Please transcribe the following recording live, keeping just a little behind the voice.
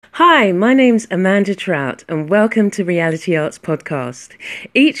Hi, my name's Amanda Trout, and welcome to Reality Arts Podcast.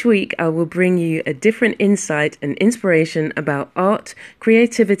 Each week, I will bring you a different insight and inspiration about art,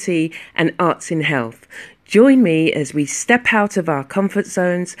 creativity, and arts in health. Join me as we step out of our comfort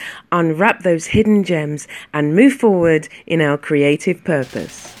zones, unwrap those hidden gems, and move forward in our creative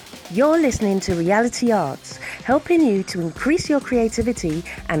purpose. You're listening to Reality Arts, helping you to increase your creativity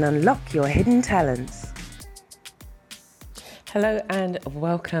and unlock your hidden talents. Hello and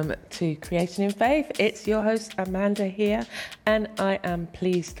welcome to Creating in Faith. It's your host Amanda here, and I am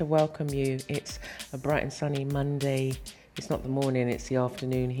pleased to welcome you. It's a bright and sunny Monday. It's not the morning, it's the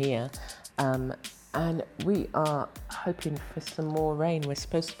afternoon here. And we are hoping for some more rain. We're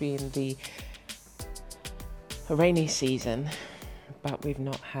supposed to be in the rainy season, but we've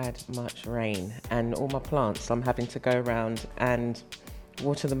not had much rain. And all my plants, I'm having to go around and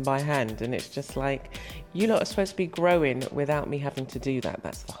water them by hand, and it's just like, you lot are supposed to be growing without me having to do that.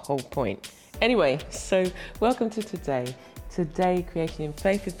 That's the whole point. Anyway, so welcome to today Creating in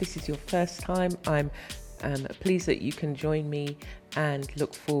Faith. If this is your first time, I'm pleased that you can join me and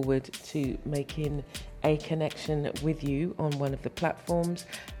look forward to making a connection with you on one of the platforms.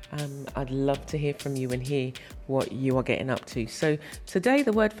 I'd love to hear from you and hear what you are getting up to. So today,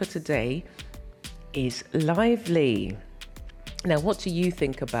 the word for today is lively. Now, what do you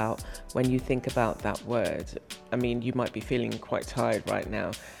think about when you think about that word? I mean, you might be feeling quite tired right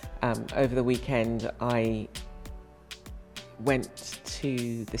now. Over the weekend, I went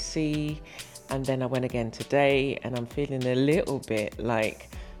to the sea, and then I went again today, and I'm feeling a little bit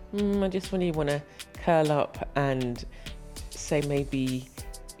like, I just really want to curl up and say maybe,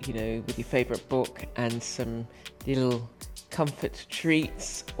 with your favourite book and some little comfort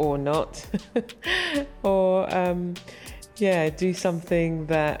treats or not, or do something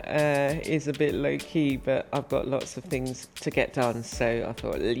that is a bit low-key, but I've got lots of things to get done, so I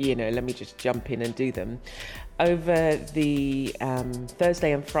thought, let me just jump in and do them. Over the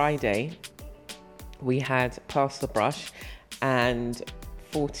Thursday and Friday, we had Pass the Brush, and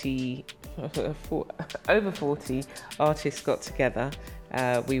over 40 artists got together.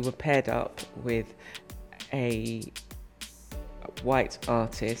 We were paired up with a white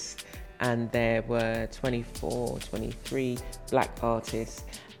artist, and there were 23 black artists,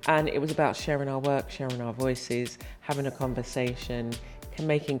 and it was about sharing our work, sharing our voices, having a conversation,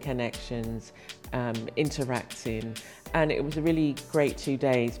 making connections, interacting. And it was a really great 2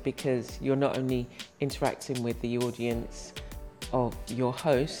 days, because you're not only interacting with the audience of your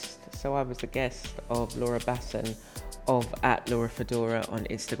host, so I was a guest of Laura Basson of @LauraFedora on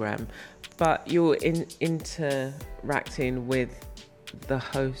Instagram, but you're interacting with the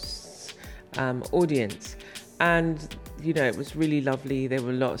host's audience, and it was really lovely. There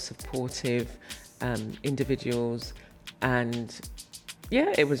were a lot of supportive individuals, and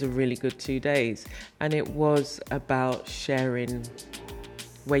it was a really good 2 days, and it was about sharing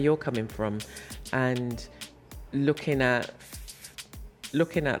where you're coming from and looking at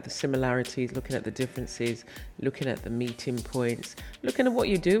the similarities, looking at the differences, looking at the meeting points, looking at what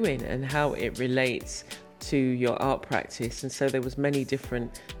you're doing and how it relates to your art practice. And so there was many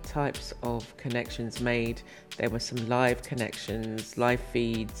different types of connections made. There were some live connections, live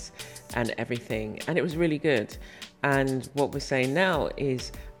feeds and everything, and it was really good. And what we're saying now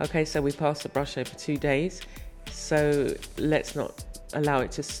is, okay, so we passed the brush over 2 days, so let's not allow it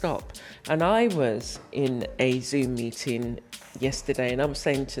to stop. And I was in a Zoom meeting yesterday, and I was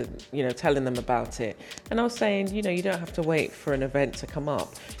saying to, telling them about it, and I was saying, you don't have to wait for an event to come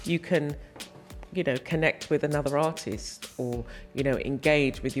up. You can connect with another artist, or,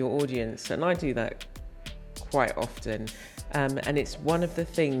 engage with your audience. And I do that quite often. And it's one of the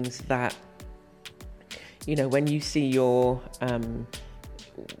things that, when you see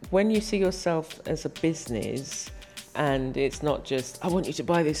yourself as a business, and it's not just, I want you to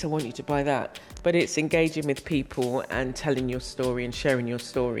buy this, I want you to buy that, but it's engaging with people and telling your story and sharing your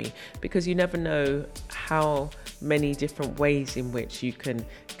story, because you never know how many different ways in which you can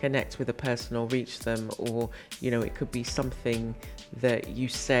connect with a person or reach them, or it could be something that you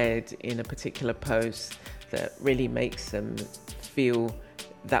said in a particular post that really makes them feel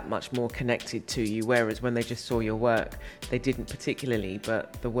that much more connected to you, whereas when they just saw your work, they didn't particularly,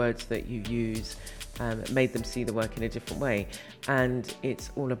 but the words that you use made them see the work in a different way. And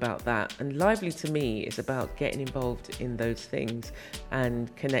it's all about that. And lively to me is about getting involved in those things and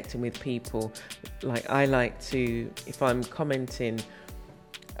connecting with people. Like, I like to, if I'm commenting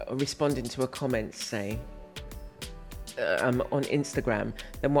or responding to a comment, say on Instagram,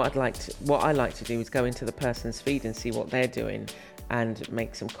 then what I like to do is go into the person's feed and see what they're doing. and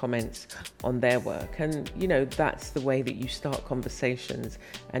make some comments on their work. And, you know, that's the way that you start conversations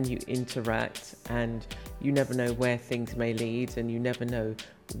and you interact, and you never know where things may lead, and you never know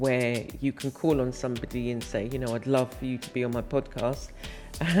where you can call on somebody and say, you know, I'd love for you to be on my podcast.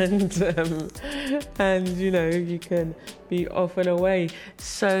 And you know, you can be off and away.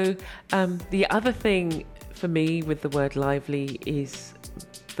 So the other thing for me with the word lively is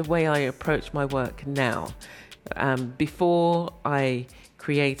the way I approach my work now. Before I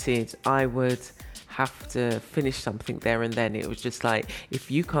created, I would have to finish something there and then. It was just like,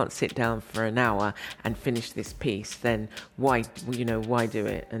 if you can't sit down for an hour and finish this piece, then why do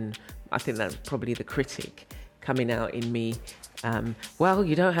it? And I think that's probably the critic coming out in me. Well,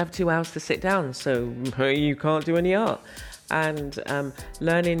 you don't have 2 hours to sit down, so you can't do any art. And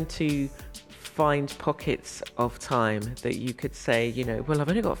learning to find pockets of time that you could say, you know, well, I've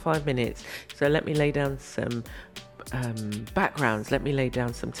only got 5 minutes, so let me lay down some backgrounds, let me lay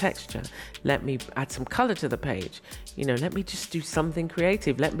down some texture, let me add some color to the page, you know, let me just do something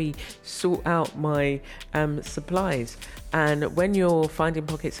creative, let me sort out my supplies. And when you're finding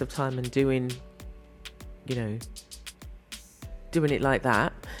pockets of time and doing it like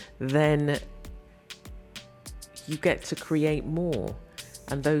that, then you get to create more,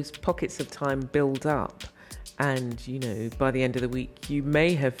 and those pockets of time build up, and you know, by the end of the week you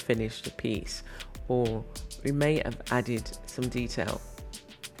may have finished a piece, or you may have added some detail.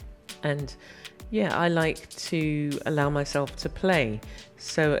 And yeah, I like to allow myself to play.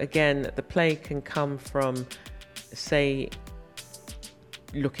 So again, the play can come from, say,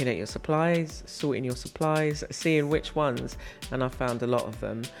 looking at your supplies, sorting your supplies, seeing which ones, and I found a lot of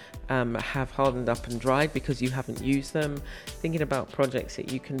them have hardened up and dried because you haven't used them, thinking about projects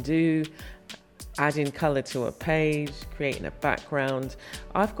that you can do, adding colour to a page, creating a background.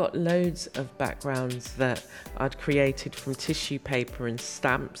 I've got loads of backgrounds that I'd created from tissue paper and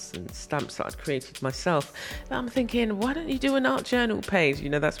stamps that I'd created myself. And I'm thinking, why don't you do an art journal page? You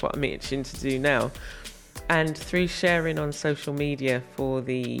know, that's what I'm itching to do now. And through sharing on social media for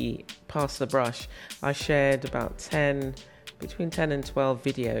the Pass the Brush, I shared about between 10 and 12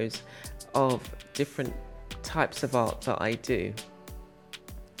 videos of different types of art that I do.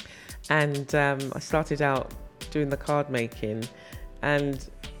 And I started out doing the card making, and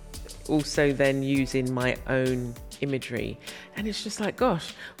also then using my own imagery. And it's just like,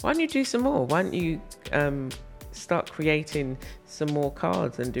 gosh, why don't you do some more? Why don't you start creating some more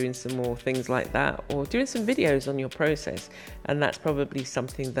cards and doing some more things like that, or doing some videos on your process? And that's probably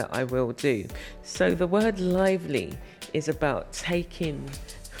something that I will do. So the word lively is about taking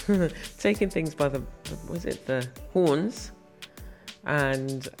things by the horns,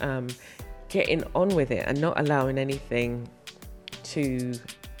 and getting on with it, and not allowing anything to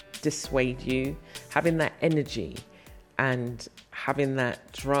dissuade you, having that energy and having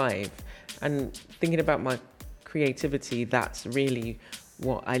that drive, and thinking about my creativity. That's really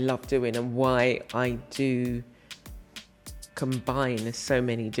what I love doing, and why I do combine so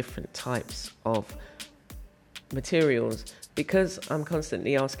many different types of materials, because I'm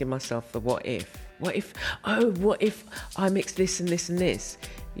constantly asking myself the what if I mix this and this and this,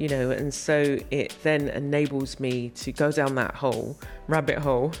 you know. And so it then enables me to go down that rabbit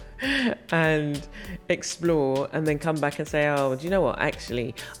hole and explore, and then come back and say, oh, do you know what,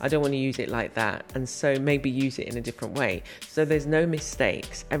 actually I don't want to use it like that, and so maybe use it in a different way. So there's no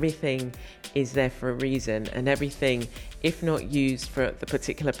mistakes, everything is there for a reason, and everything, if not used for the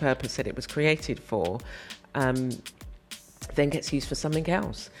particular purpose that it was created for, then gets used for something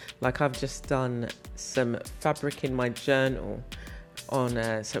else. Like I've just done some fabric in my journal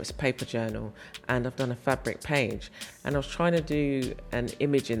so it's a paper journal, and I've done a fabric page, and I was trying to do an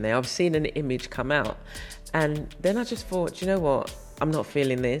image in there. I've seen an image come out, and then I just thought, you know what, I'm not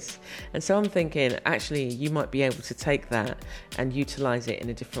feeling this. And so I'm thinking, actually, you might be able to take that and utilize it in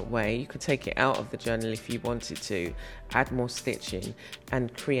a different way. You could take it out of the journal if you wanted to, add more stitching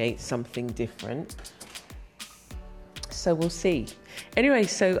and create something different. So we'll see. Anyway,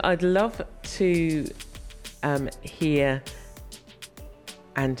 so I'd love to hear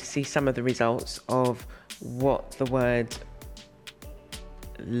and see some of the results of what the word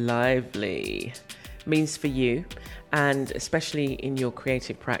lively means for you, and especially in your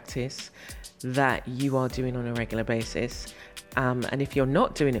creative practice that you are doing on a regular basis. And if you're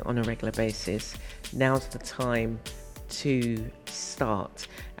not doing it on a regular basis, now's the time to start.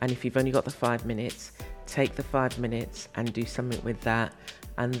 And if you've only got the 5 minutes, take the 5 minutes and do something with that.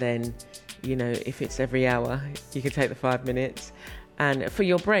 And then, you know, if it's every hour, you can take the 5 minutes. And for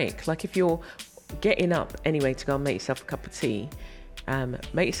your break, like if you're getting up anyway to go and make yourself a cup of tea,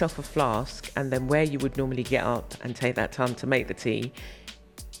 make yourself a flask, and then where you would normally get up and take that time to make the tea,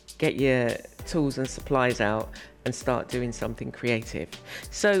 get your tools and supplies out and start doing something creative.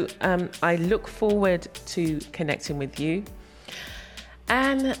 So I look forward to connecting with you.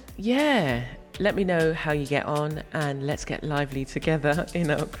 And yeah, let me know how you get on, and let's get lively together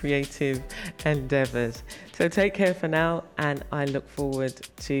in our creative endeavors. So take care for now, and I look forward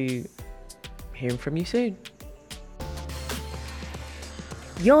to hearing from you soon.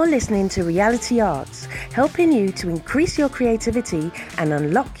 You're listening to Reality Arts, helping you to increase your creativity and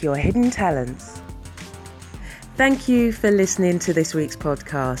unlock your hidden talents. Thank you for listening to this week's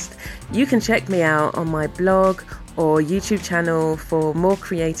podcast. You can check me out on my blog or YouTube channel for more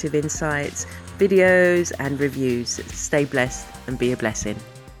creative insights, videos and reviews. Stay blessed and be a blessing.